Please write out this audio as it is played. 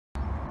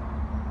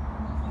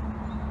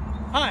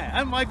Hi,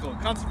 I'm Michael,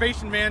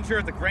 Conservation Manager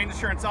at the Grange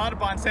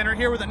Audubon Center,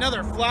 here with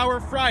another Flower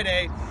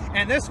Friday,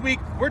 and this week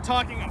we're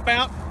talking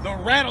about the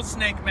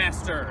Rattlesnake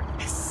Master.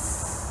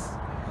 Yes!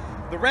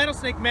 The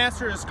Rattlesnake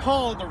Master is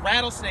called the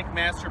Rattlesnake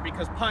Master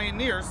because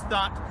pioneers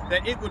thought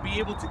that it would be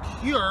able to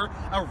cure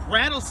a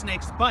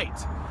rattlesnake's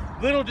bite.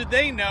 Little did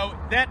they know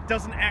that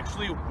doesn't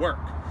actually work.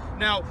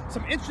 Now,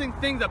 some interesting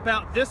things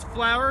about this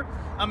flower,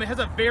 it has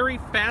a very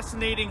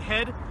fascinating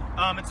head.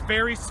 It's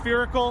very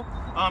spherical,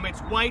 it's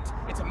white,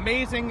 it's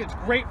amazing, it's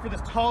great for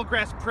this tall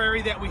grass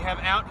prairie that we have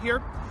out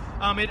here.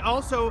 It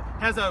also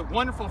has a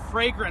wonderful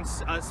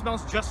fragrance, it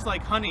smells just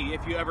like honey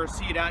if you ever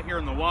see it out here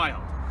in the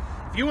wild.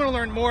 If you want to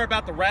learn more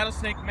about the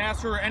Rattlesnake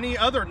Master or any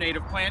other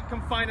native plant,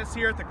 come find us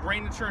here at the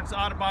Grange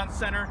Audubon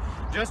Center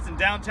just in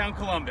downtown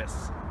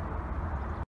Columbus.